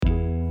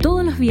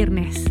los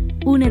viernes,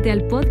 únete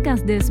al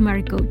podcast de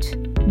Smart Coach,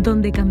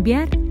 donde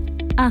cambiar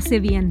hace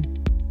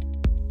bien.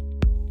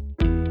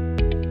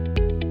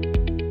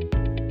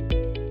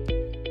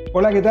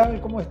 Hola, ¿qué tal?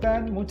 ¿Cómo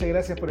están? Muchas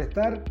gracias por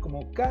estar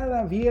como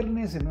cada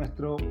viernes en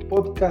nuestro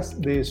podcast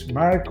de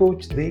Smart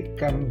Coach de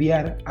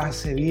Cambiar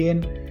hace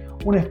bien.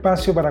 Un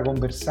espacio para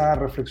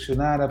conversar,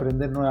 reflexionar,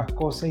 aprender nuevas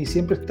cosas y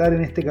siempre estar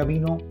en este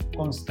camino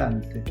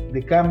constante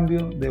de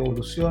cambio, de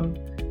evolución,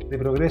 de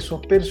progreso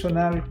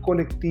personal,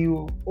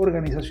 colectivo,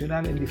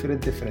 organizacional en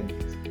diferentes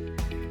frentes.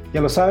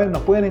 Ya lo saben,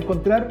 nos pueden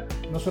encontrar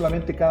no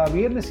solamente cada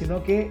viernes,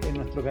 sino que en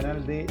nuestro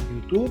canal de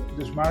YouTube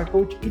de Smart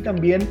Coach, y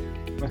también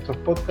nuestros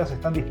podcasts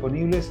están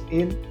disponibles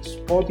en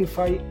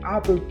Spotify,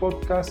 Apple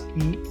Podcasts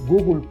y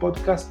Google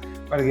Podcasts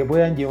para que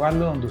puedan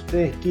llevarlo donde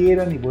ustedes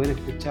quieran y poder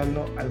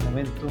escucharlo al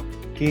momento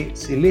que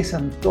se les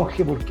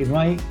antoje, porque no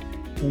hay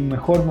un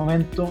mejor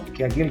momento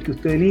que aquel que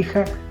usted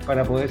elija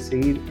para poder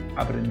seguir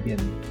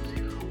aprendiendo.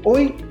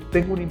 Hoy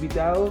tengo un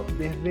invitado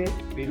desde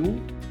Perú,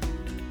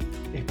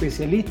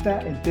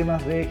 especialista en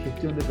temas de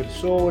gestión de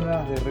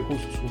personas, de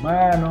recursos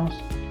humanos,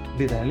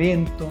 de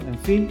talento, en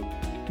fin,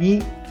 y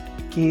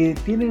que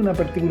tiene una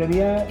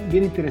particularidad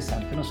bien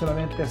interesante. No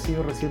solamente ha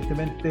sido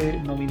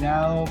recientemente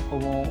nominado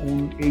como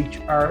un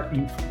HR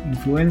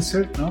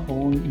influencer, ¿no?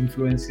 Como un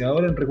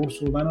influenciador en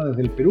recursos humanos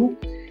desde el Perú,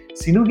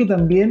 sino que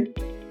también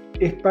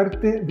es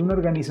parte de una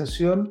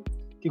organización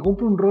que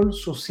cumple un rol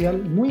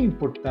social muy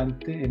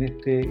importante en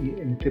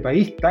este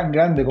país tan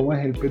grande como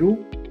es el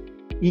Perú,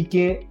 y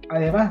que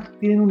además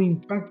tienen un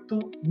impacto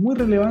muy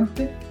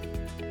relevante,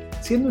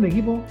 siendo un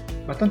equipo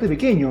bastante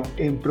pequeño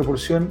en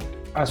proporción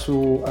a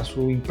su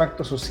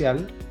impacto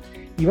social.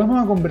 Y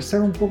vamos a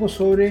conversar un poco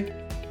sobre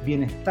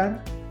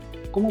bienestar,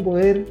 cómo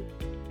poder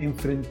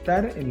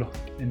enfrentar en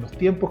los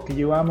tiempos que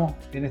llevamos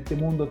en este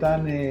mundo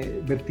tan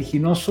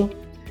vertiginoso,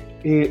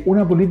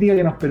 una política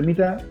que nos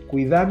permita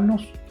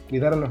cuidarnos,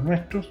 cuidar a los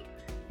nuestros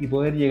y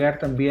poder llegar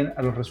también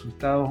a los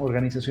resultados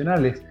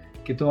organizacionales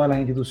que todas las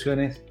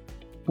instituciones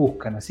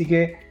buscan. Así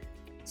que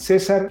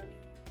César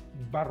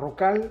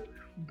Berrocal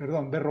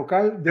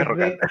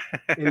desde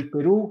el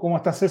Perú. ¿Cómo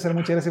estás, César?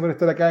 Muchas gracias por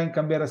estar acá en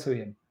Cambiar hace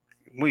bien.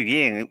 Muy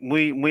bien,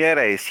 muy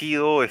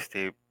agradecido.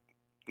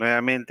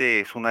 Nuevamente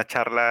es una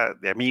charla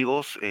de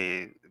amigos.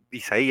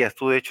 Isaías,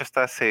 tú de hecho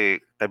estás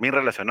también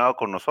relacionado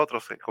con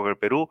nosotros, con el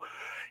Perú,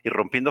 y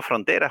rompiendo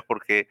fronteras,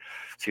 porque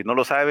si no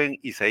lo saben,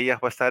 Isaías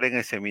va a estar en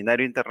el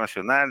Seminario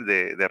Internacional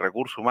de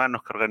Recursos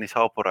Humanos que ha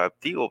organizado por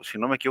Adaptivo. Si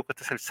no me equivoco,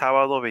 este es el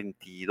sábado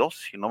 22,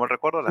 si no me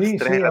recuerdo, a las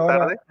 3 de la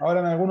tarde. Ahora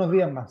en algunos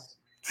días más.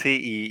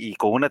 Sí, y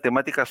con una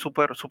temática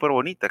súper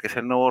bonita, que es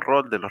el nuevo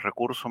rol de los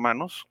recursos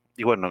humanos.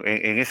 Y bueno,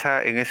 en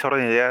ese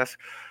orden de ideas,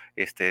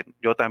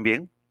 yo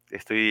también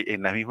estoy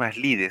en las mismas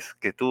lides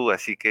que tú,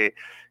 así que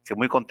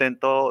muy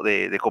contento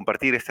de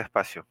compartir este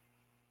espacio.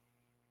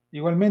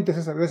 Igualmente,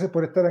 César, gracias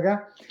por estar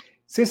acá.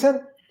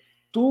 César,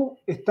 tú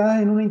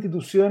estás en una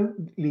institución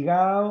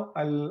ligada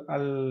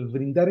al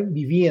brindar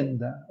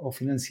vivienda o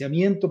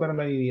financiamiento para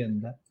la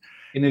vivienda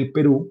en el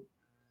Perú.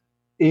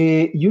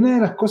 Y una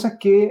de las cosas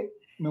que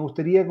me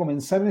gustaría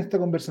comenzar en esta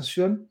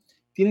conversación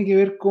tiene que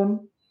ver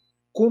con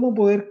cómo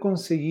poder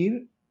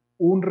conseguir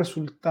un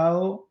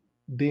resultado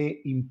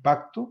de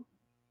impacto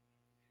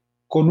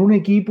con un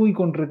equipo y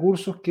con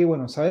recursos que,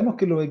 bueno, sabemos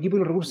que los equipos y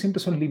los recursos siempre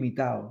son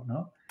limitados,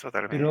 ¿no?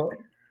 Totalmente.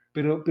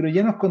 Pero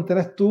ya nos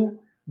contarás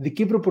tú de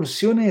qué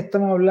proporciones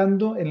estamos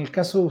hablando en el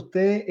caso de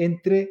ustedes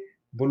entre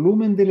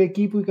volumen del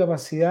equipo y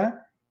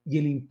capacidad y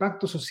el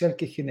impacto social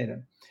que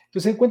generan.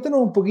 Entonces, cuéntanos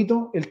un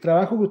poquito el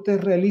trabajo que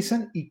ustedes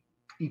realizan y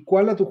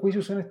cuál a tu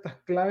juicio son estas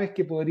claves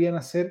que podrían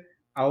hacer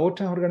a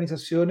otras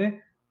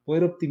organizaciones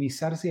poder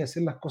optimizarse y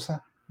hacer las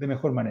cosas de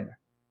mejor manera.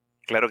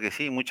 Claro que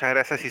sí, muchas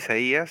gracias,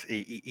 Isaías.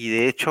 Y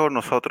de hecho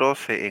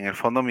nosotros en el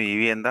Fondo Mi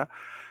Vivienda,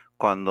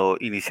 cuando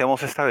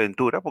iniciamos esta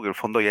aventura, porque el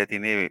fondo ya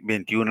tiene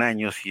 21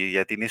 años y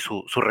ya tiene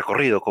su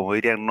recorrido, como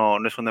dirían, no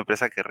es una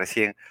empresa que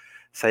recién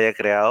se haya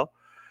creado,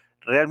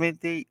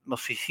 realmente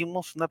nos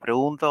hicimos una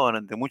pregunta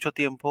durante mucho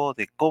tiempo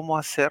de cómo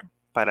hacer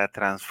para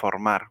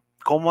transformar,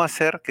 cómo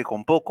hacer que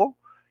con poco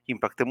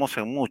impactemos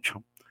en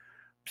mucho.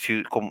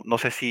 No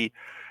sé si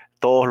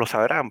todos lo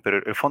sabrán, pero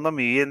el Fondo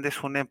Mi Vivienda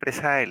es una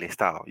empresa del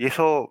Estado. Y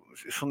eso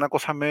es una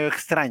cosa medio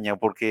extraña,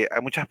 porque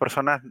hay muchas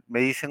personas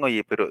me dicen,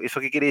 oye, pero ¿eso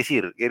qué quiere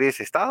decir? ¿Eres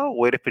Estado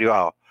o eres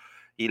privado?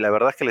 Y la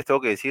verdad es que les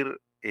tengo que decir,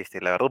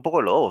 la verdad, un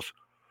poco los dos.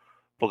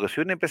 Porque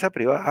soy una empresa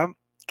privada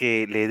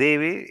que le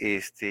debe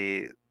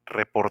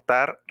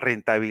reportar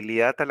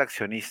rentabilidad al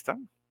accionista,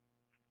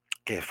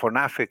 que es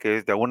FONAFE, que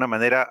es de alguna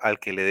manera al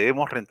que le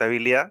debemos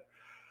rentabilidad,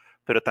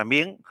 pero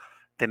también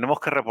tenemos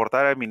que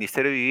reportar al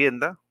Ministerio de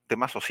Vivienda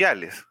temas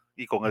sociales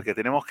y con el que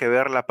tenemos que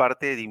ver la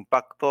parte de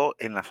impacto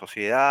en la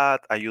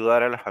sociedad,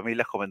 ayudar a las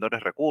familias con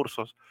menores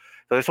recursos.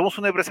 Entonces somos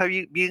una empresa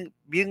bien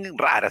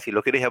rara, si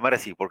lo quieres llamar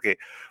así, porque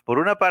por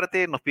una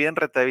parte nos piden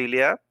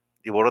rentabilidad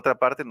y por otra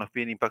parte nos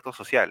piden impacto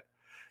social.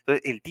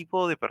 Entonces el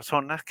tipo de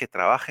personas que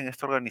trabajan en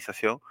esta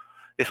organización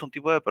es un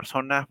tipo de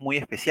personas muy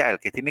especial,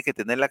 que tiene que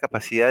tener la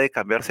capacidad de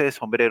cambiarse de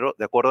sombrero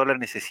de acuerdo a la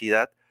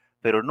necesidad,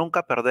 pero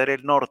nunca perder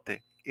el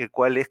norte, el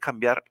cual es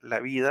cambiar la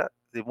vida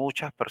de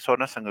muchas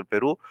personas en el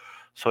Perú,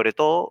 sobre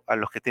todo a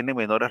los que tienen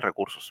menores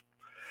recursos.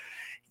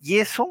 Y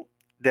eso,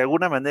 de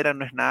alguna manera,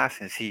 no es nada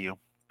sencillo,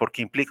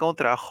 porque implica un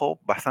trabajo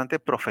bastante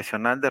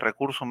profesional de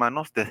recursos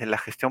humanos desde la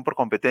gestión por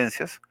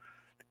competencias,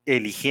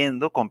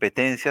 eligiendo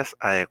competencias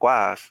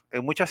adecuadas.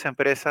 En muchas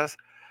empresas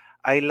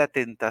hay la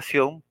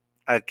tentación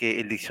a que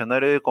el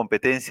diccionario de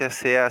competencias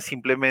sea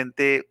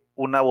simplemente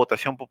una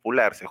votación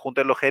popular. Se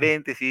juntan los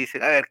gerentes y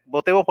dicen, a ver,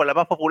 votemos por la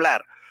más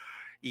popular.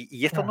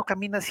 Y esto no Claro.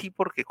 camina así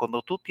porque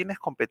cuando tú tienes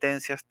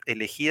competencias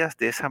elegidas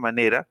de esa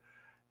manera,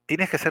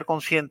 tienes que ser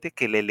consciente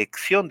que la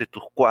elección de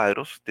tus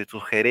cuadros, de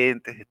tus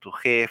gerentes, de tus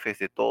jefes,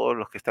 de todos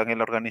los que están en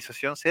la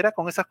organización, será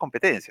con esas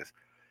competencias.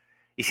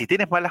 Y si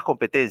tienes malas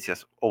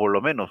competencias, o por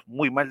lo menos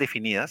muy mal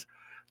definidas,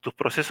 tus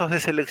procesos de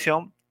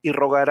selección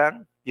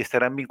irrogarán y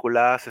estarán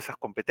vinculadas a esas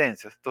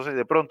competencias. Entonces,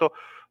 de pronto,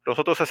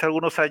 nosotros hace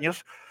algunos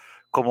años,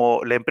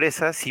 como la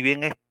empresa, si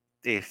bien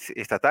es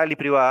estatal y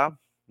privada,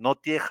 no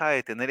deja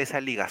de tener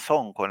esa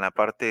ligazón con la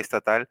parte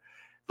estatal,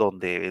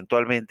 donde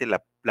eventualmente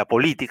la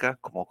política,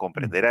 como Mm.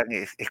 comprenderán,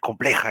 es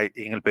compleja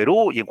en el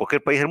Perú y en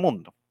cualquier país del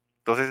mundo.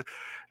 Entonces,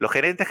 los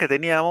gerentes que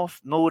teníamos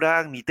no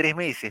duraban ni 3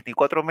 meses, ni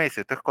 4 meses.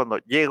 Entonces, cuando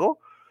llego,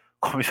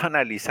 comienzo a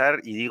analizar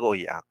y digo,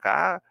 oye,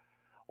 acá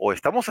o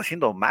estamos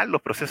haciendo mal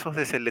los procesos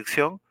de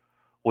selección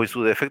o en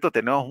su defecto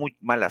tenemos muy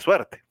mala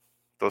suerte.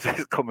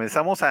 Entonces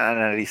comenzamos a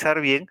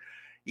analizar bien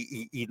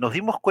y nos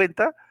dimos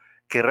cuenta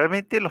que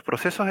realmente los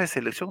procesos de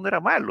selección no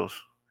eran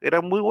malos,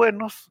 eran muy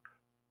buenos,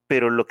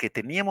 pero lo que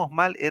teníamos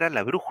mal era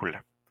la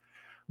brújula,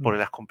 porque Mm.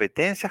 las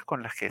competencias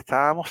con las que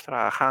estábamos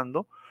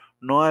trabajando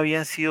no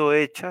habían sido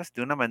hechas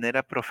de una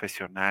manera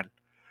profesional.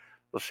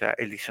 O sea,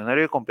 el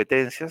diccionario de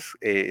competencias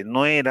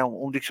no era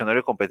un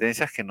diccionario de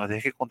competencias que nos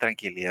deje con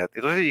tranquilidad.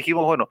 Entonces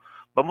dijimos, bueno,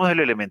 vamos de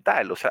lo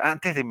elemental. O sea,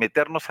 antes de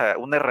meternos a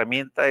una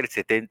herramienta del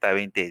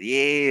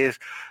 70-20-10,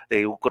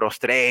 un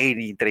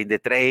cross-training, train the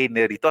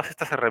trainer y todas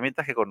estas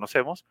herramientas que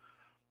conocemos,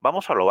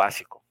 vamos a lo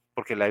básico.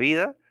 Porque la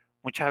vida,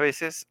 muchas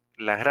veces,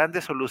 las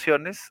grandes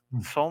soluciones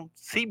Mm. son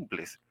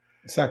simples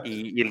Exacto.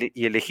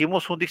 y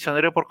elegimos un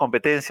diccionario por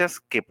competencias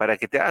que para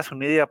que te hagas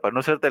una idea, para no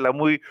hacértela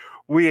muy,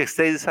 muy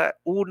extensa,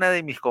 una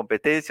de mis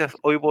competencias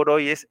hoy por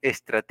hoy es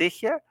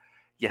estrategia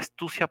y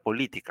astucia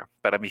política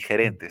para mis Mm.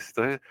 gerentes.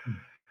 Entonces, Mm.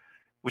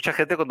 mucha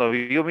gente cuando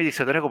vio mi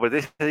diccionario de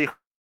competencias dijo,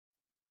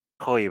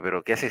 oye,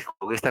 pero ¿qué haces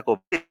con esta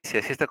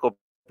competencia? Si esta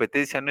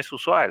competencia no es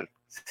usual.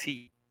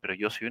 Sí, pero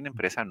yo soy una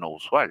empresa no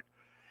usual.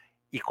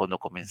 Y cuando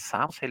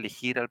comenzamos a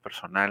elegir al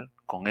personal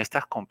con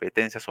estas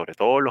competencias, sobre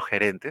todo los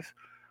gerentes,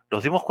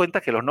 nos dimos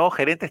cuenta que los nuevos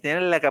gerentes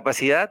tenían la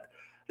capacidad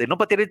de no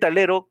patear el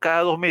tablero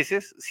cada 2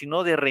 meses,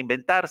 sino de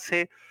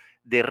reinventarse,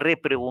 de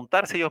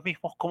repreguntarse ellos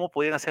mismos cómo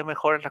podían hacer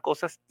mejores las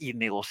cosas y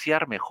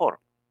negociar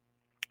mejor.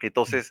 Mm.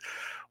 Entonces,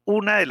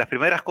 una de las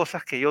primeras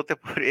cosas que yo te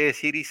podría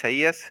decir,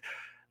 Isaías,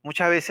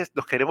 muchas veces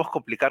nos queremos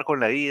complicar con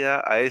la vida,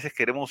 a veces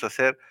queremos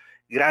hacer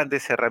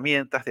grandes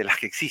herramientas de las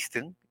que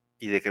existen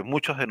y de que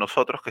muchos de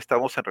nosotros que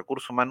estamos en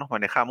recursos humanos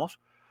manejamos,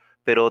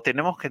 pero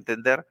tenemos que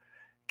entender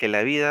que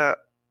la vida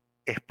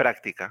es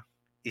práctica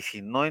y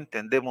si no Mm.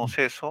 entendemos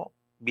eso,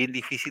 bien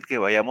difícil que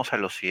vayamos a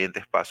los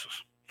siguientes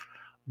pasos.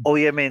 Mm.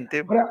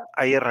 Obviamente Ahora,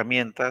 hay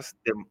herramientas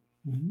de...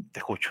 ujú. Te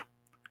escucho.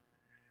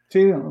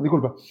 Sí, no,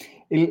 disculpa.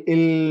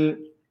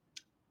 El,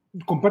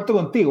 comparto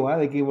contigo, ¿ah?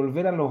 De que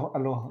volver a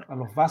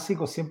los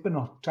básicos siempre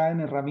nos traen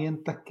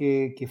herramientas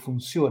que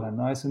funcionan,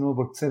 ¿no? A veces uno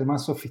por ser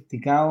más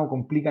sofisticado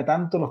complica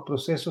tanto los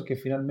procesos que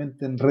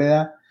finalmente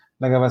enreda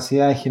la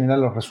capacidad de generar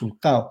los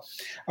resultados.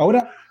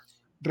 Ahora,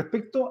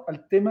 respecto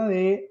al tema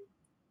de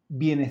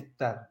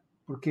bienestar,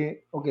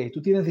 porque, ok,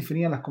 tú tienes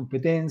definidas las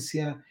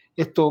competencias,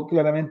 esto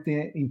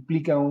claramente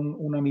implica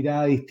una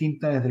mirada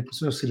distinta desde el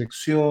proceso de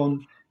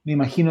selección, me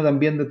imagino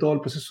también de todo el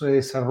proceso de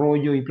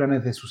desarrollo y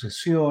planes de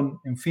sucesión,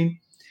 en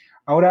fin.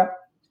 Ahora,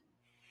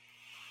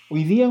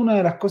 hoy día una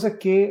de las cosas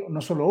que,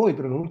 no solo hoy,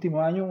 pero en los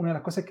últimos años, una de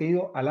las cosas que ha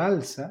ido al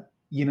alza,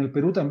 y en el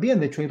Perú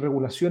también, de hecho hay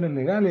regulaciones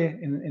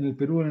legales en el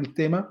Perú en el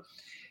tema,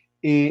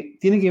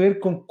 tiene que ver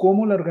con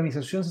cómo la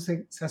organización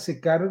se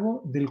hace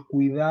cargo del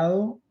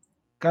cuidado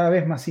cada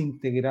vez más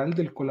integral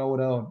del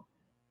colaborador.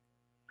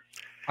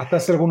 Hasta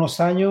hace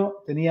algunos años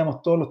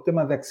teníamos todos los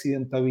temas de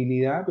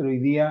accidentabilidad, pero hoy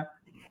día,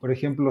 por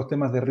ejemplo, los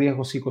temas de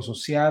riesgo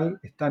psicosocial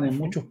están en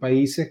Ujú. muchos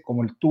países,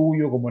 como el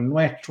tuyo, como el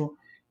nuestro,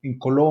 en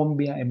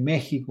Colombia, en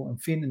México, en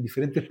fin, en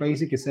diferentes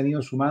países que se han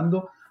ido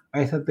sumando a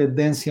esta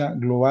tendencia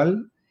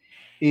global.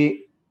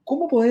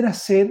 ¿Cómo poder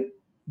hacer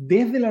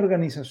desde la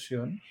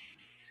organización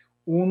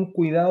un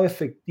cuidado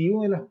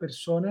efectivo de las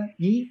personas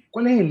y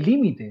cuál es el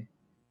límite?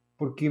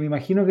 Porque me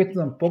imagino que esto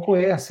tampoco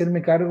es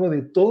hacerme cargo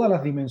de todas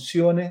las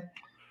dimensiones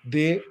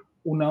de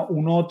una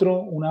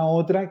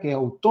otra que es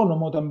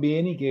autónomo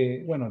también y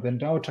que, bueno,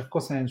 tendrá otras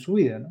cosas en su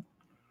vida, ¿no?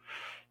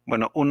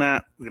 Bueno,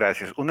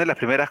 gracias. Una de las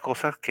primeras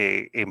cosas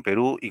que en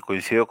Perú, y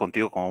coincido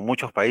contigo como en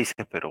muchos países,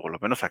 pero por lo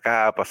menos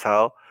acá ha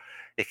pasado,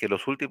 es que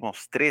los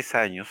últimos 3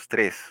 años,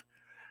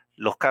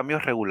 los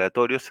cambios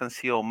regulatorios han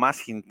sido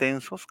más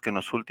intensos que en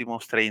los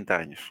últimos 30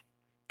 años.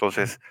 Mm.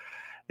 Entonces,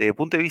 desde el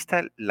punto de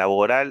vista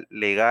laboral,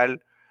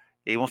 legal,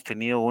 hemos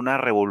tenido una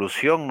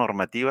revolución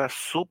normativa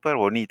súper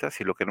bonita,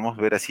 si lo queremos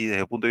ver así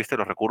desde el punto de vista de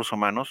los recursos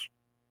humanos,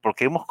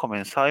 porque hemos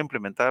comenzado a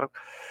implementar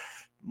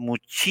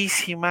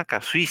muchísima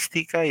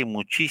casuística y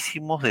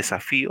muchísimos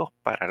desafíos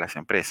para las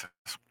empresas.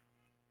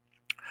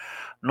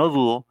 No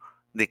dudo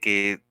de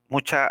que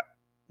muchas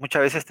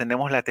veces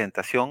tenemos la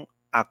tentación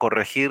a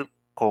corregir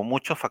con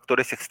muchos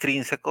factores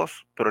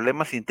extrínsecos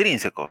problemas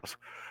intrínsecos.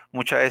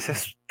 Muchas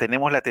veces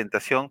tenemos la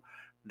tentación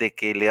de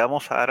que le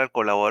vamos a dar al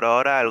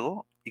colaborador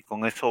algo y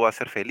con eso va a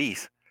ser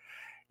feliz.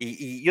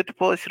 Y yo te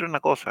puedo decir una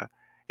cosa,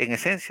 en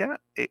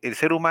esencia, el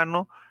ser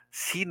humano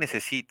sí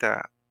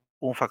necesita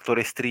un factor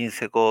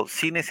extrínseco,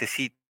 sí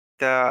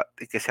necesita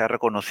que sea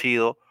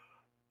reconocido,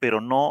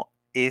 pero no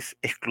es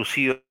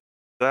exclusiva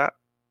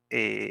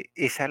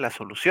esa es la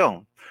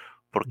solución.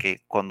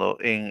 Porque cuando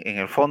en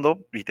el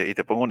fondo, y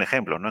te pongo un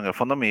ejemplo, ¿no? En el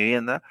fondo de mi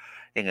vivienda,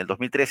 en el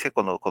 2013,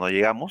 cuando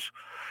llegamos,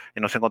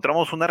 nos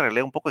encontramos una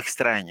realidad un poco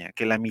extraña,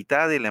 que la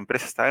mitad de la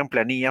empresa estaba en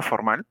planilla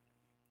formal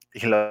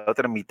y la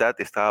otra mitad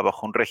estaba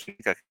bajo un régimen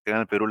que acá en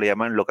el Perú le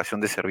llaman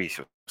locación de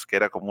servicios, que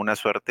era como una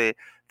suerte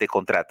de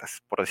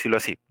contratas, por decirlo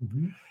así. Ujú,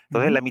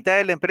 Entonces, ujú. la mitad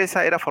de la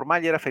empresa era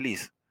formal y era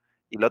feliz,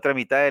 y la otra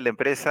mitad de la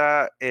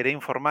empresa era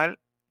informal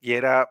y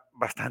era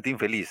bastante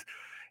infeliz.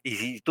 Y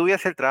si tú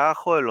veías el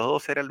trabajo de los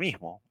dos era el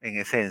mismo, en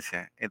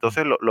esencia.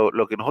 Entonces,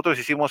 lo que nosotros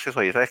hicimos es,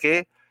 oye, ¿sabes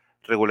qué?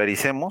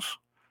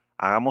 Regularicemos,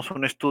 hagamos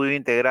un estudio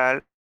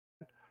integral,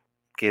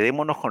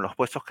 quedémonos con los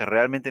puestos que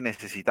realmente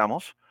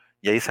necesitamos,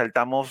 y ahí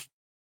saltamos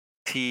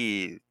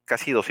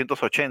casi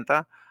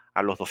 280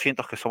 a los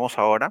 200 que somos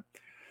ahora,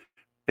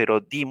 pero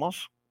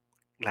dimos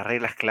las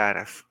reglas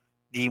claras,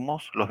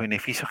 dimos los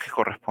beneficios que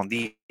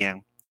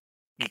correspondían.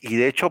 Y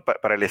de hecho,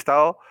 para el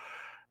Estado,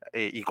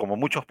 y como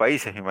muchos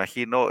países, me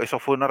imagino, eso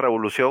fue una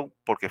revolución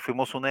porque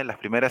fuimos una de las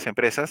primeras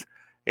empresas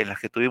en las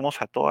que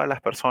tuvimos a todas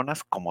las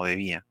personas como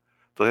debían.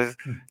 Entonces,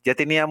 Mm. ya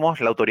teníamos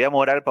la autoridad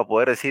moral para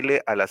poder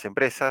decirle a las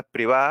empresas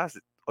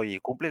privadas, oye,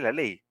 cumple la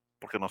ley,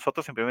 porque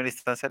nosotros en primera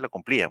instancia la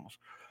cumplíamos.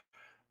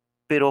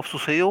 Pero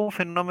sucedió un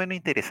fenómeno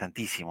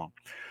interesantísimo.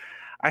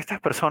 A estas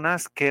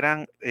personas que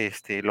eran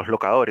los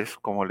locadores,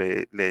 como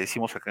le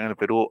decimos acá en el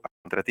Perú, a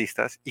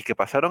contratistas, y que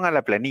pasaron a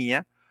la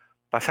planilla,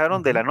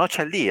 pasaron de Ujú. la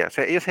noche al día. O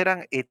sea, ellos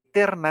eran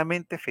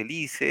eternamente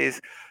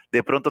felices,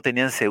 de pronto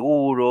tenían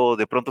seguro,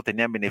 de pronto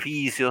tenían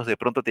beneficios, de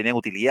pronto tenían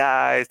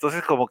utilidades.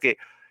 Entonces, como que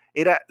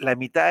era la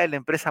mitad de la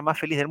empresa más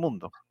feliz del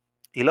mundo.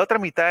 Y la otra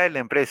mitad de la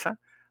empresa,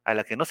 a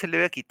la que no se le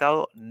había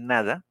quitado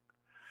nada,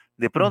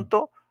 de Mm.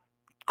 pronto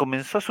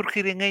comenzó a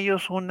surgir en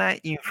ellos una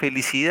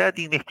infelicidad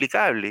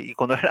inexplicable. Y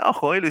cuando hablábamos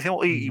con él, le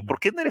decíamos, oye, ¿y Mm. por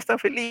qué no eres tan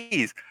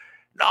feliz?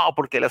 No,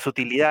 porque las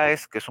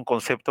utilidades, que es un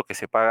concepto que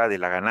se paga de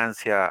la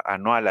ganancia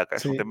anual, acá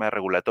es un Sí, tema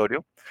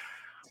regulatorio,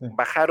 sí.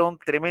 bajaron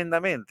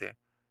tremendamente.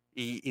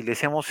 Y le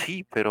decíamos,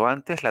 sí, pero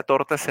antes la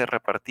torta se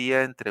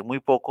repartía entre muy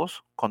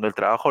pocos cuando el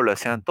trabajo lo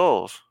hacían Mm.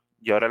 todos.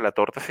 Y ahora la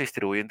torta se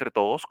distribuye entre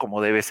todos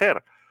como debe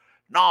ser.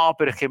 No,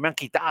 pero es que me han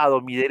quitado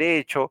mi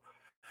derecho.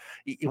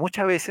 Y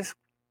muchas veces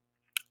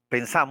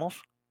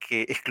pensamos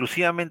que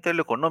exclusivamente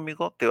lo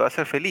económico te va a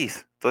hacer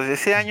feliz. Entonces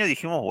ese Mm. año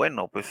dijimos,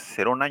 bueno, pues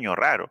será un año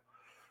raro,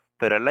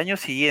 pero al año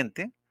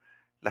siguiente,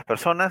 las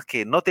personas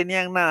que no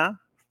tenían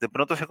nada, de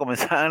pronto se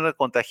comenzaban a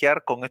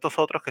contagiar con estos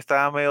otros que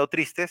estaban medio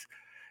tristes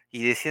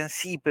y decían,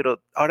 sí,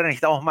 pero ahora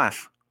necesitamos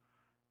más.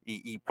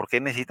 ¿Y por qué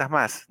necesitas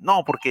más?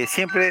 No, porque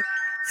siempre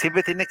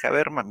tiene que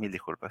haber más, mil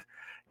disculpas,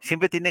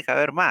 siempre tiene que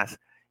haber más.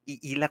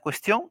 Y la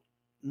cuestión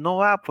no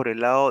va por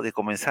el lado de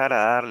comenzar a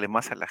darle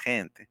más a la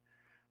gente,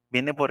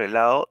 viene por el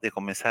lado de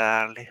comenzar a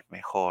darles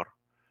mejor,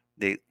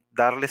 de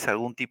darles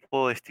algún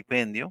tipo de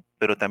estipendio,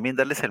 pero también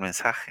darles el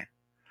mensaje.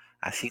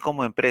 Así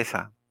como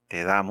empresa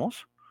te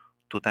damos,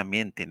 tú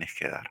también tienes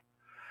que dar,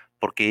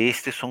 porque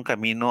este es un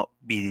camino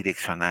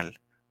bidireccional,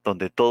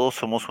 donde todos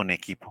somos un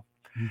equipo.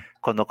 Mm.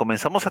 Cuando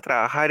comenzamos a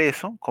trabajar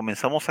eso,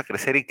 comenzamos a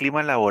crecer el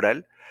clima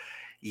laboral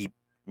y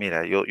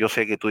mira, yo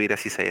sé que tú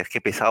dirás, Isaías,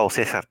 qué pesado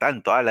César,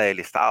 tanto habla del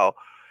Estado.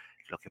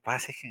 Lo que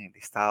pasa es que en el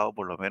Estado,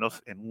 por lo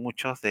menos en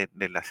muchas de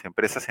las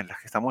empresas en las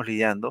que estamos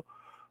lidiando,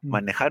 Mm.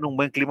 manejar un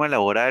buen clima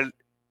laboral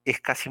es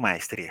casi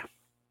maestría,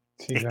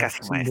 Sí, es claro, casi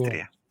sin duda,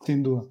 maestría.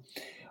 sin duda.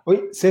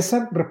 Oye,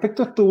 César,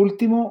 respecto a esto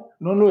último,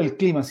 no lo del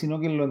clima, sino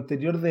que lo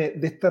anterior de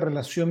esta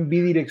relación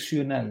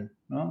bidireccional,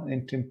 ¿no?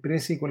 Entre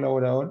empresa y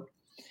colaborador,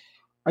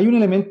 hay un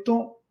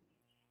elemento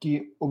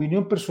que,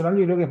 opinión personal,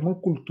 yo creo que es muy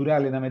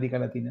cultural en América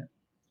Latina.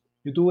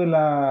 Yo tuve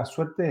la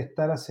suerte de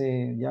estar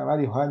hace ya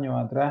varios años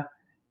atrás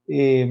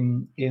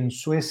en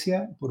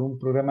Suecia por un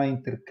programa de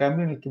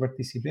intercambio en el que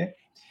participé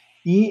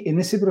y en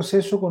ese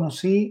proceso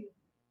conocí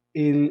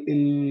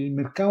el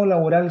mercado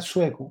laboral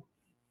sueco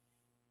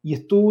y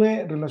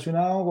estuve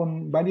relacionado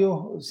con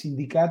varios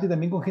sindicatos y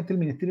también con gente del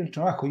Ministerio del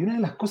Trabajo. Y una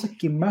de las cosas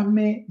que más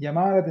me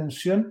llamaba la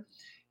atención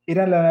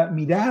era la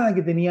mirada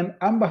que tenían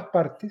ambas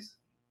partes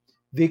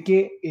de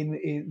que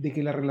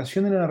la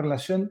relación era una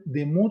relación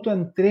de mutua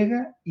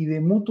entrega y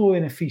de mutuo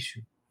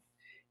beneficio.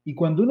 Y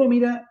cuando uno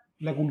mira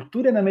la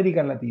cultura en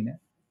América Latina,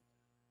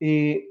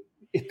 eh,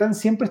 están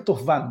siempre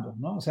estos bandos,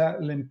 ¿no? O sea,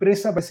 la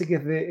empresa parece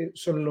que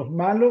son los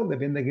malos,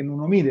 depende de quién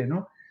uno mire,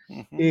 ¿no?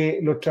 Ujú.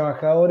 Los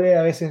trabajadores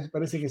a veces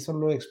parece que son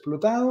los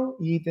explotados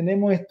y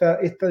tenemos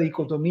esta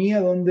dicotomía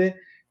donde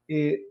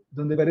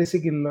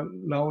parece que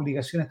las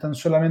obligaciones están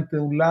solamente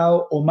de un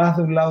lado o más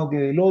de un lado que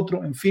del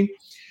otro, en fin.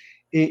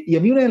 Y a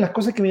mí una de las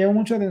cosas que me llamó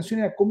mucho la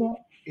atención era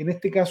cómo, en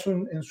este caso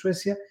en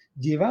Suecia,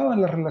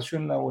 llevaban la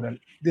relación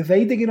laboral. Desde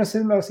ahí te quiero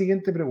hacer la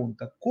siguiente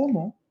pregunta.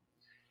 ¿Cómo,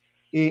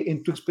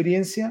 en tu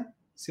experiencia,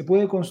 se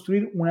puede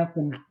construir una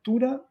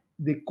cultura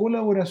de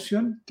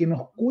colaboración que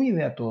nos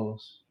cuide a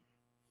todos?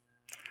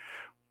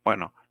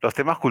 Bueno, los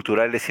temas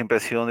culturales siempre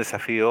han sido un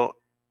desafío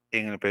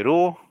en el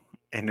Perú,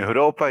 en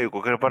Europa y en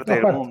cualquier En parte todas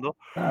del partes. mundo,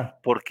 Claro.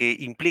 porque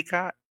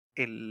implica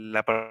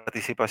la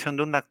participación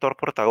de un actor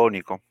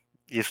protagónico.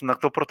 Y es un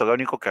actor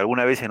protagónico que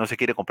alguna vez no se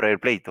quiere comprar el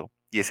pleito,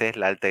 y esa es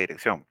la alta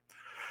dirección.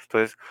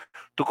 Entonces,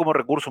 tú como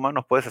recursos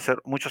humanos puedes hacer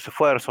muchos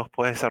esfuerzos,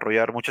 puedes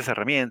desarrollar muchas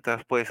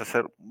herramientas, puedes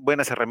hacer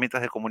buenas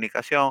herramientas de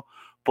comunicación,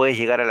 puedes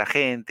llegar a la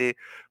gente,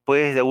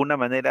 puedes de alguna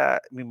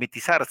manera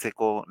mimetizarse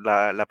con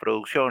la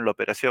producción, la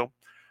operación,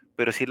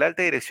 pero si la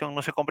alta dirección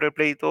no se compra el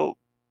pleito,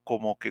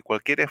 como que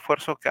cualquier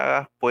esfuerzo que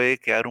hagas puede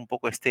quedar un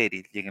poco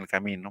estéril y en el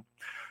camino.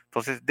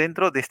 Entonces,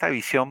 dentro de esta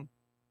visión,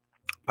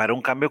 para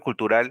un cambio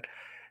cultural,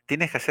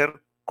 tienes que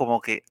hacer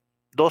como que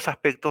dos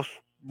aspectos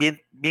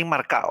bien, bien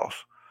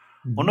marcados.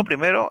 Uno Ujú.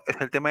 primero es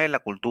el tema de la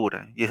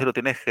cultura, y eso lo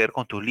tienes que ver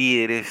con tus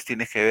líderes,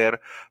 tienes que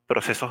ver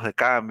procesos de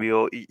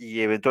cambio y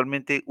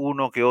eventualmente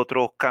uno que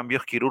otro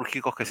cambios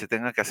quirúrgicos que se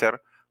tengan que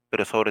hacer,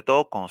 pero sobre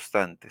todo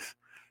constantes,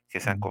 que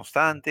sean Mm.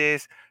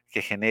 constantes,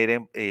 que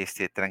generen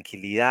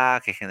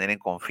tranquilidad, que generen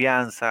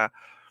confianza,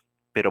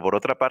 pero por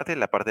otra parte,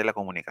 la parte de la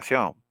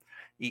comunicación.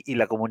 Y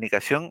la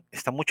comunicación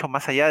está mucho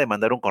más allá de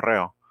mandar un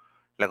correo.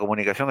 La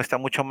comunicación está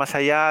mucho más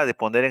allá de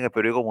poner en el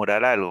periódico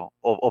mural algo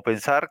o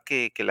pensar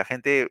que la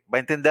gente va a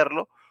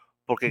entenderlo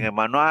porque en el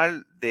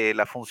manual de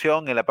la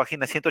función, en la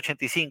página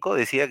 185,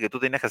 decía que tú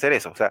tenías que hacer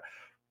eso. O sea,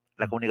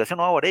 la comunicación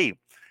no va por ahí.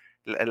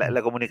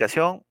 La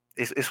comunicación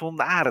es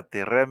un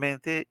arte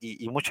realmente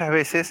y muchas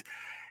veces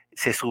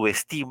se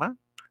subestima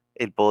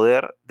el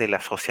poder de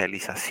la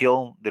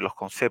socialización de los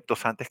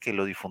conceptos antes que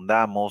lo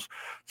difundamos,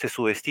 se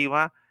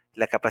subestima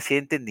la capacidad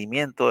de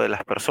entendimiento de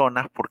las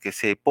personas porque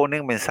se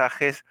ponen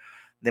mensajes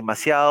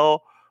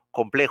demasiado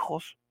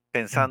complejos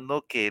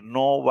pensando que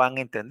no van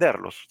a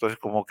entenderlos. Entonces,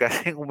 como que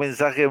hacen un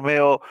mensaje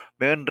medio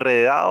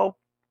enredado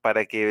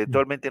para que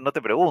eventualmente no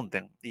te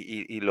pregunten.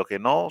 Y lo que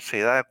no se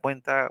da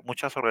cuenta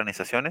muchas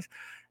organizaciones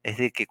es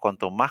de que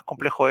cuanto más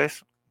complejo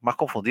es, más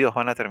confundidos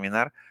van a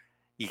terminar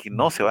y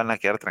no se van a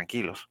quedar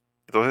tranquilos.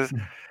 Entonces,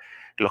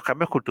 los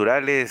cambios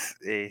culturales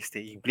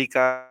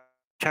implica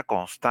mucha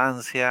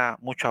constancia,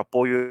 mucho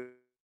apoyo,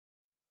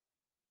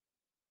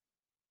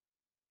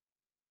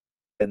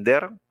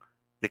 entender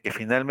de que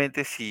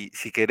finalmente si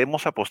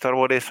queremos apostar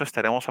por eso,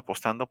 estaremos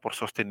apostando por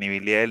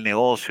sostenibilidad del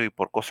negocio y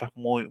por cosas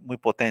muy, muy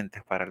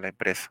potentes para la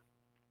empresa.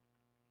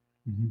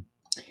 Ujú.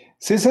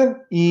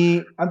 César,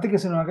 y antes que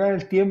se nos acabe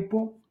el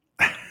tiempo,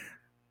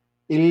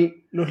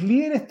 los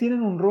líderes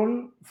tienen un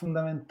rol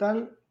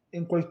fundamental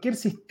en cualquier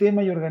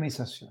sistema y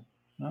organización,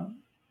 ¿no?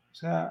 O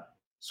sea,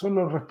 son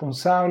los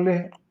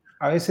responsables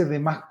a veces de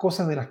más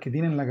cosas de las que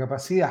tienen la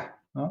capacidad,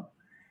 ¿no?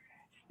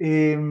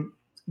 Eh,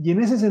 y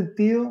en ese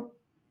sentido,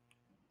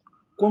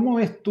 ¿cómo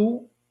ves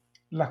tú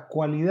las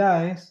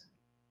cualidades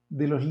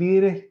de los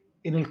líderes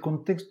en el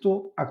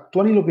contexto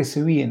actual y lo que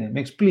se viene?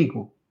 Me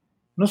explico.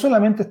 No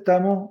solamente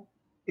estamos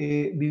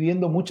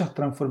viviendo muchas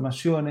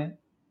transformaciones,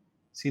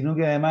 sino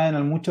que además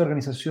en muchas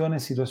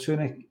organizaciones,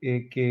 situaciones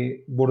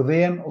que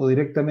bordean o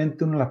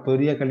directamente uno las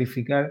podría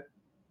calificar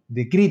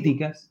de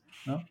críticas,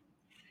 ¿no?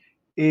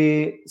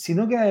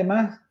 Sino que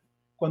además,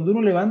 cuando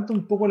uno levanta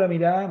un poco la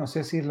mirada, no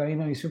sé si es la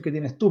misma visión que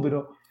tienes tú,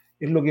 pero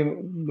es lo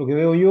que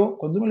veo yo,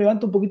 cuando uno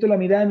levanta un poquito la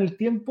mirada en el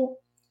tiempo,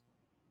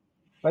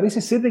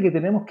 parece ser de que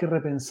tenemos que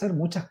repensar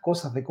muchas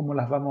cosas de cómo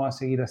las vamos a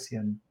seguir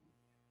haciendo.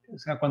 O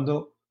sea,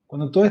 cuando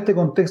todo este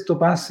contexto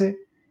pase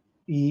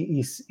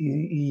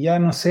y ya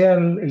no sea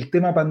el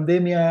tema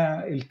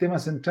pandemia el tema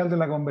central de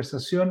la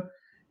conversación,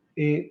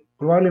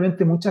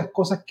 probablemente muchas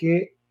cosas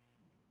que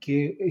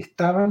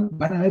estaban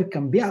van a haber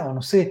cambiado.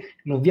 No sé,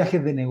 los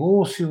viajes de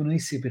negocio, uno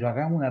dice, pero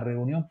hagamos una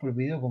reunión por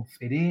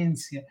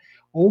videoconferencia,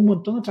 o un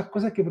montón de otras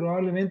cosas que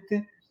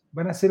probablemente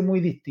van a ser muy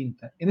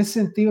distintas. En ese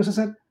sentido,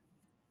 César,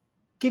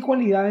 ¿qué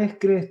cualidades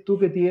crees tú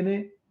que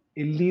tiene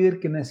el líder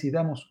que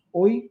necesitamos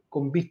hoy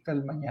con vista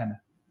al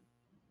mañana?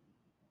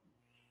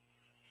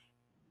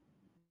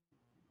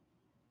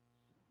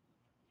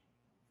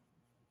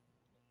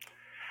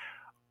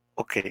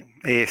 Ok,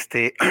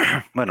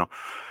 bueno,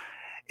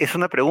 es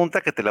una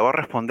pregunta que te la voy a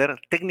responder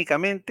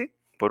técnicamente,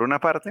 por una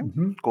parte,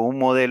 Ujú. con un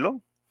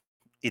modelo,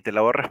 y te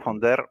la voy a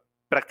responder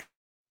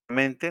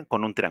prácticamente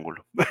con un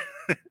triángulo.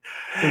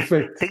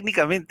 Perfecto.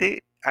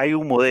 Técnicamente hay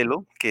un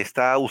modelo que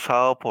está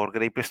usado por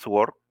Great Place to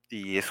Work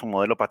y es un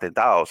modelo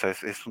patentado, o sea,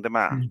 es un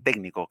tema Mm.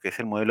 técnico, que es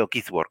el modelo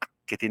Kidswork,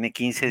 que tiene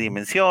 15 Ujú.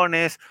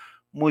 dimensiones,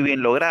 muy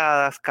bien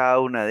logradas, cada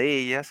una de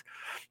ellas,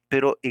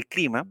 pero el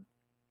clima,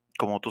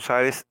 como tú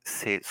sabes,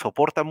 se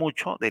soporta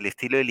mucho del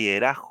estilo de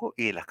liderazgo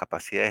y de las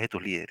capacidades de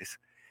tus líderes.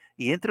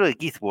 Y dentro de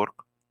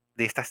Kidswork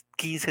de estas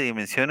 15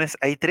 dimensiones,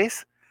 hay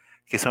tres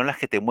que son las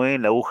que te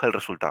mueven la aguja del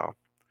resultado.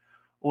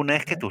 Una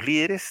es que ¿Ya? tus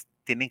líderes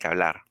tienen que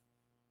hablar,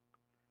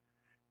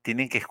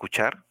 tienen que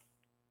escuchar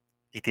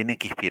y tienen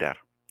que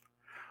inspirar.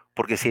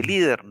 Porque si el Ujú,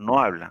 líder no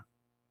habla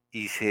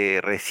y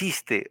se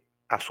resiste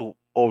a su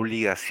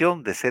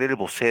obligación de ser el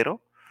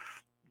vocero,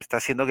 está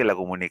haciendo que la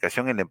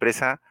comunicación en la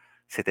empresa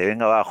se te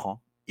venga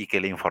abajo y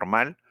que la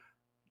informal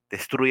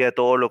destruya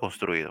todo lo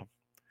construido.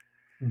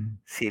 ujú,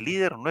 Si el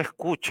líder no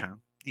escucha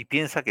y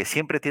piensa que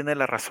siempre tiene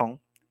la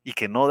razón y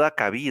que no da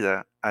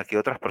cabida a que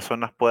otras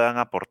personas puedan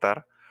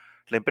aportar,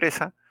 la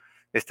empresa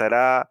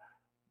estará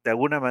de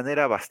alguna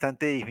manera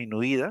bastante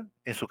disminuida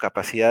en su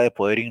capacidad de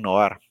poder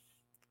innovar.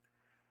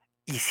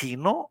 Y si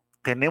no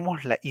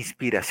tenemos la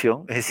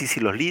inspiración, es decir, si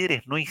los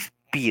líderes no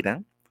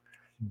inspiran,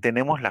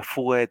 tenemos la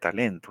fuga de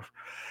talentos.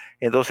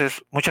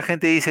 Entonces, mucha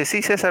gente dice,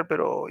 sí, César,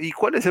 pero ¿y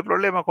cuál es el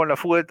problema con la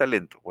fuga del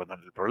talento? Bueno,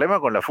 el problema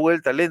con la fuga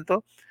del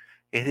talento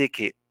es de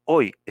que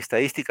hoy,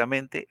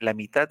 estadísticamente, la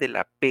mitad de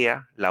la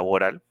PEA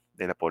laboral,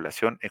 de la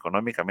población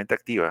económicamente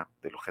activa,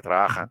 de los que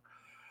ujú, trabajan,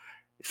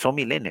 son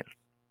millennials.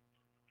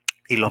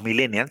 Y los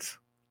millennials,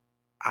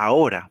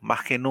 ahora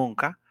más que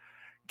nunca,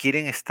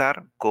 quieren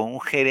estar con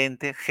un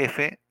gerente,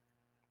 jefe,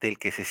 del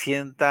que se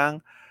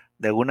sientan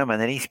de alguna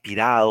manera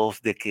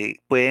inspirados, de que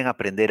pueden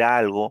aprender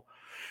algo.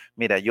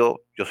 Mira, yo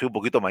soy un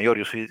poquito mayor,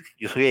 yo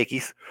soy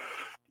X,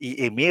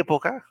 y en mi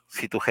época,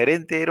 si tu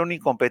gerente era un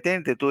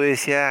incompetente, tú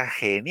decías,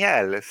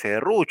 genial,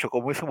 serrucho,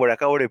 como dicen por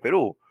acá ahora en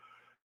Perú.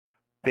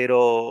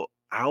 Pero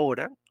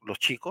ahora, los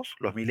chicos,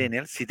 los ujú,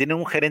 millennials, si tienen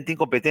un gerente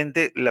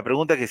incompetente, la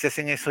pregunta que se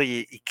hacen es,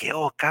 oye, ¿y qué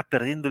hago acá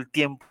perdiendo el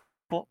tiempo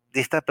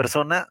de esta ujú,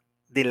 persona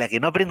de la que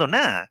no aprendo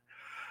nada?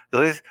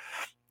 Entonces,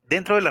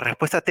 dentro de la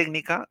respuesta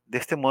técnica de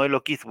este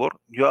modelo Keyboard,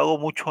 yo hago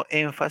mucho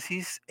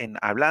énfasis en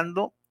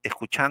hablando,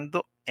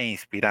 escuchando e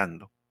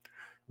inspirando.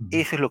 ujú,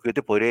 Eso es lo que yo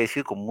te podría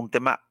decir como un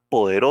tema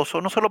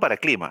poderoso, no solo para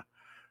clima,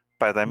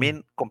 para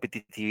ujú, también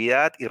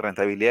competitividad y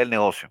rentabilidad del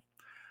negocio.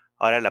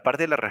 Ahora, la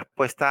parte de la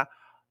respuesta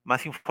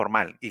más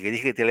informal, y que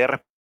dije que te voy a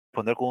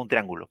responder con un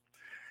triángulo.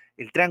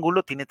 El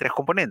triángulo tiene tres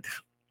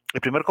componentes.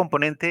 El primer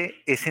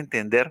componente es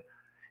entender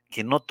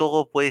que no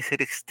todo puede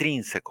ser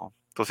extrínseco.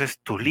 Entonces,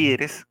 tus ujú,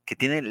 líderes que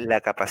tienen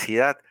la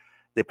capacidad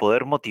de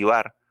poder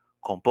motivar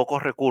con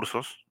pocos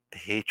recursos,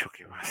 de hecho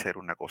que va a ser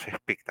una cosa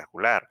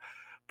espectacular,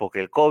 porque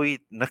el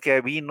COVID no es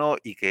que vino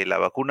y que la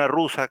vacuna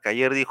rusa, que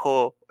ayer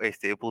dijo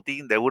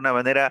Putin, de alguna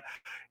manera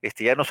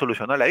ya nos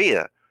solucionó la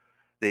vida.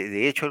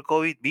 De hecho, el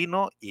COVID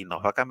vino y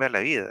nos va a cambiar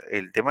la vida.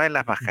 El tema de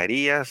las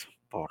mascarillas,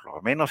 por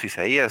lo menos,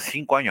 Isaías,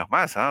 5 años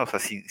más, ¿ah? O sea,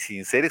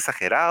 sin ser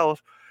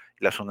exagerados,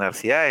 las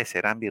universidades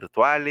serán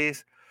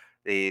virtuales,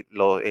 el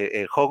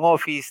home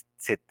office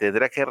se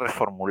tendrá que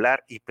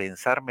reformular y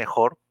pensar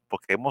mejor,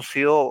 porque hemos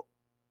sido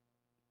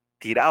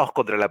tirados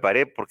contra la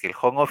pared porque el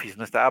home office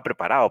no estaba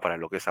preparado para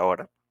lo que es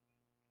ahora.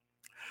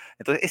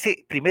 Entonces,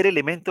 ese primer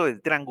elemento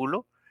del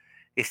triángulo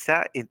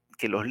está en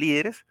que los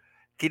líderes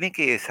tienen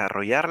que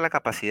desarrollar la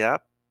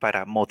capacidad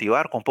para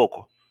motivar con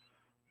poco,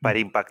 para ujú,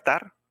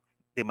 impactar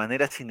de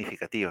manera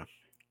significativa.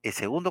 El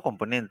segundo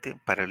componente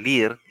para el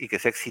líder y que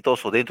sea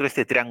exitoso dentro de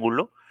este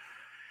triángulo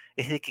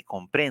es de que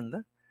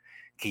comprenda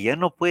que ya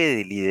no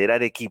puede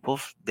liderar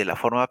equipos de la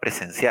forma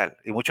presencial.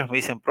 Y muchos me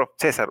dicen,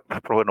 César,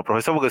 bueno,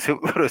 profesor, porque soy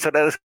profesor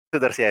de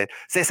universidades,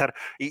 César,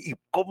 ¿y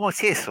cómo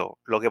es eso?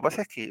 Lo que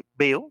pasa es que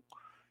veo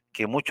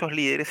que muchos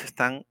líderes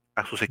están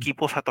a sus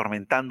equipos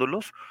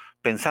atormentándolos,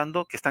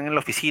 pensando que están en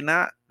la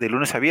oficina de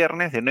lunes a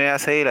viernes, de 9 a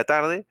 6 de la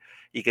tarde,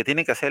 y que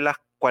tienen que hacer las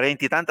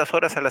 40 y tantas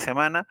horas a la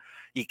semana,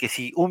 y que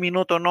si un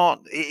minuto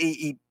no,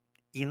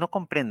 y no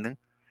comprenden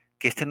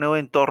que este nuevo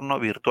entorno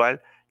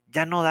virtual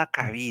ya no da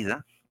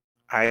cabida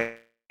a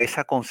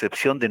esa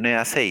concepción de 9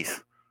 a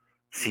 6,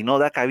 sino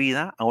da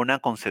cabida a una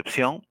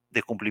concepción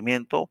de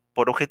cumplimiento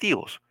por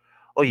objetivos.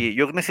 ujú, Oye,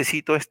 yo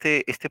necesito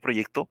este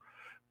proyecto,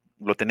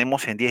 lo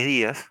tenemos en 10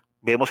 días,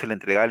 vemos el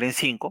entregable en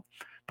 5.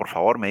 Por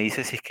favor me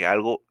dices si es que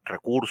algo,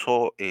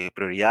 recurso,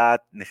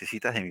 prioridad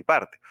necesitas de mi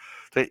parte.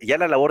 Entonces, ya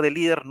la labor del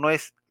líder no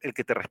es el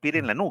que te respire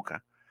en la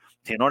nuca,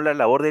 sino la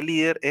labor del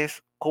líder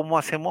es cómo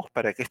hacemos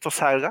para que esto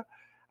salga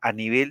a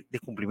nivel de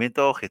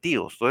cumplimiento de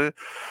objetivos. Entonces,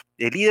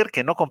 el líder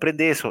que no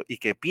comprende eso y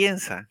que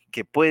piensa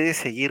que puede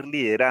seguir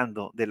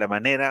liderando de la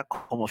manera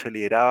como se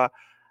lideraba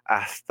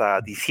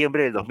hasta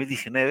diciembre del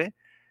 2019,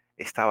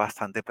 está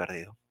bastante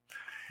perdido.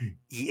 ujú,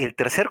 Y el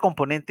tercer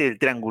componente del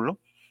triángulo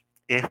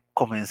es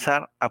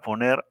comenzar a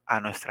poner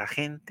a nuestra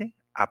gente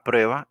a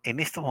prueba en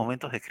estos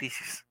momentos de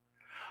crisis.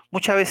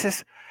 Muchas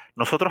veces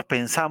nosotros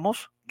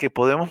pensamos que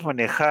podemos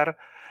manejar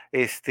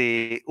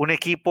un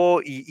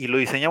equipo y lo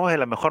diseñamos de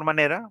la mejor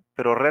manera,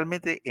 pero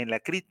realmente en la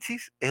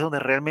crisis es donde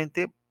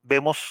realmente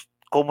vemos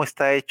cómo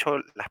está hecho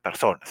las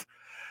personas.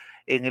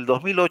 En el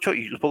 2008,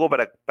 y un poco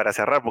para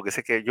cerrar, porque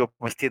sé que yo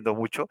me extiendo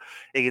mucho,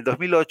 en el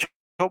 2008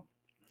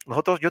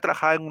 yo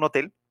trabajaba en un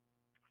hotel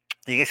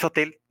y en ese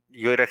hotel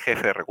yo era el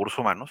jefe de recursos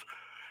humanos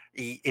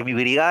y en mi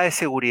brigada de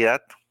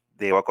seguridad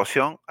de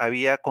evacuación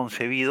había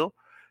concebido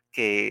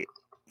que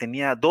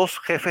tenía dos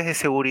jefes de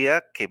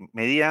seguridad que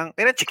eran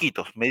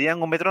chiquitos, medían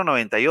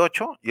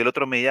 1,98 m y el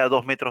otro medía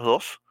 2,2 m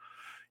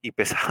y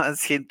pesaban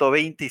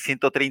 120 y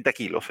 130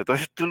 kilos.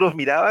 Entonces tú los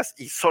mirabas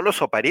y solo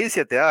su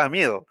apariencia te daba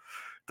miedo.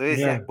 Entonces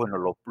decías, Ya. bueno,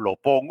 lo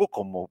pongo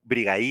como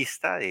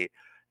brigadista de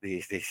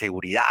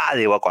seguridad,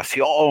 de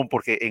evacuación,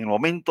 porque en el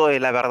momento de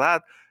la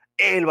verdad,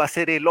 él va a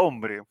ser el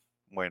hombre.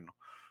 Bueno,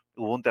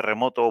 hubo un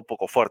terremoto un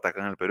poco fuerte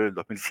acá en el Perú en el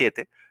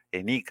 2007,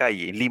 en Ica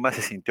y en Lima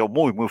se sintió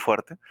muy, muy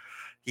fuerte.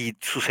 Y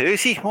sucedió el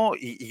sismo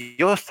y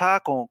yo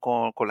estaba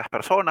con las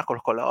personas, con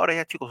los colaboradores,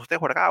 ya chicos, ustedes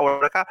por acá.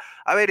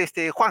 A ver,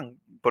 Juan,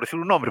 por decir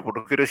un nombre,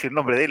 porque no quiero decir el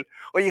nombre de él.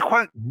 Oye,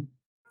 Juan, Ujú.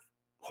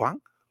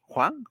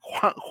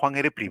 Juan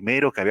era el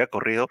primero que había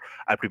corrido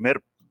al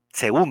primer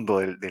segundo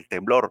del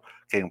temblor,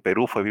 que en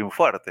Perú fue bien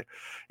fuerte.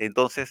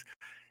 Entonces,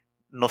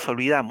 nos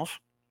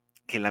olvidamos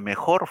que la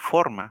mejor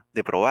forma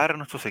de probar a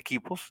nuestros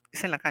equipos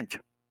es en la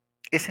cancha,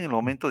 es en el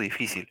momento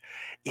difícil.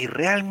 Y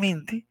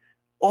realmente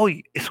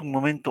hoy es un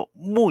momento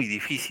muy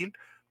difícil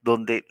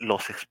donde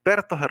los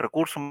expertos de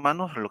recursos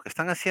humanos lo que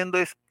están haciendo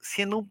es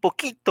siendo un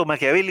poquito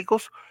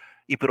maquiavélicos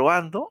y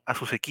probando a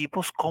sus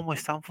equipos cómo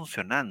están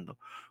funcionando,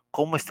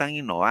 cómo están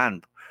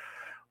innovando.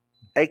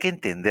 Hay que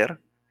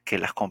entender que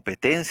las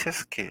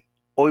competencias que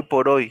hoy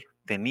por hoy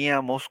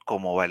teníamos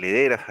como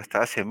valederas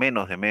hasta hace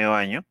menos de medio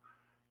año,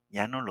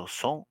 ya no lo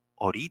son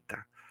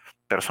ahorita.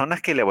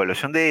 Personas que la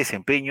evaluación de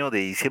desempeño de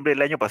diciembre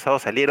del año pasado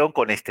salieron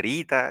con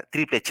estrellita,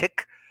 triple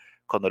check,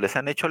 cuando les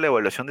han hecho la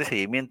evaluación de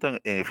seguimiento en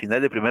el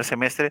final del primer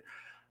semestre,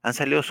 han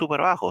salido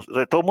súper bajos. O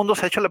sea, todo el mundo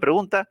se ha hecho la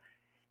pregunta,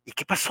 ¿y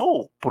qué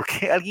pasó? ¿Por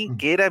qué alguien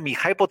que era mi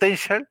high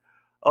potential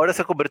ahora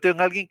se convirtió en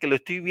alguien que lo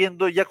estoy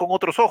viendo ya con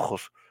otros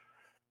ojos?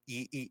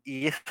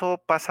 Y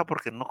esto pasa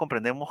porque no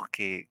comprendemos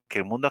que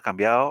el mundo ha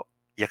cambiado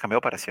y ha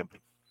cambiado para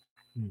siempre.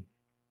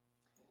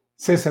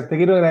 César, te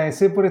quiero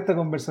agradecer por esta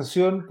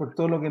conversación, por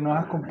todo lo que nos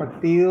has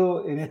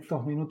compartido en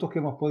estos minutos que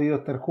hemos podido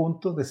estar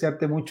juntos,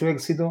 desearte mucho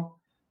éxito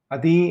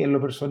a ti en lo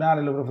personal,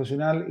 en lo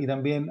profesional y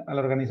también a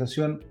la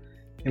organización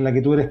en la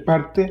que tú eres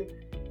parte.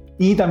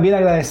 Y también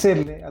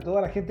agradecerle a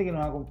toda la gente que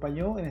nos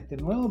acompañó en este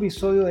nuevo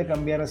episodio de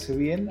Cambiar hace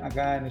bien,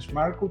 acá en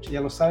Smart Coach.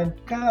 Ya lo saben,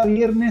 cada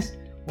viernes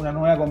una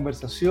nueva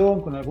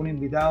conversación con algún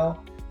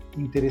invitado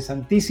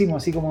interesantísimo,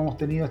 así como hemos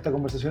tenido esta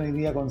conversación hoy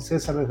día con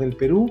César desde el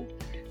Perú,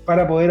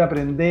 para poder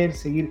aprender,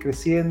 seguir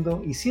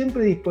creciendo y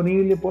siempre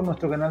disponible por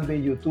nuestro canal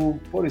de YouTube,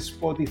 por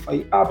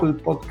Spotify, Apple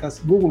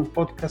Podcast, Google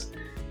Podcast,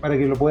 para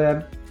que lo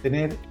puedan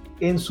tener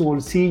en su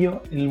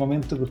bolsillo en el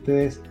momento que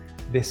ustedes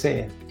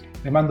deseen.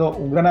 Les mando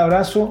un gran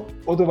abrazo,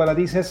 otro para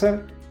ti,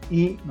 César,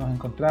 y nos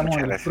encontramos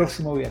el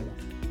próximo viernes.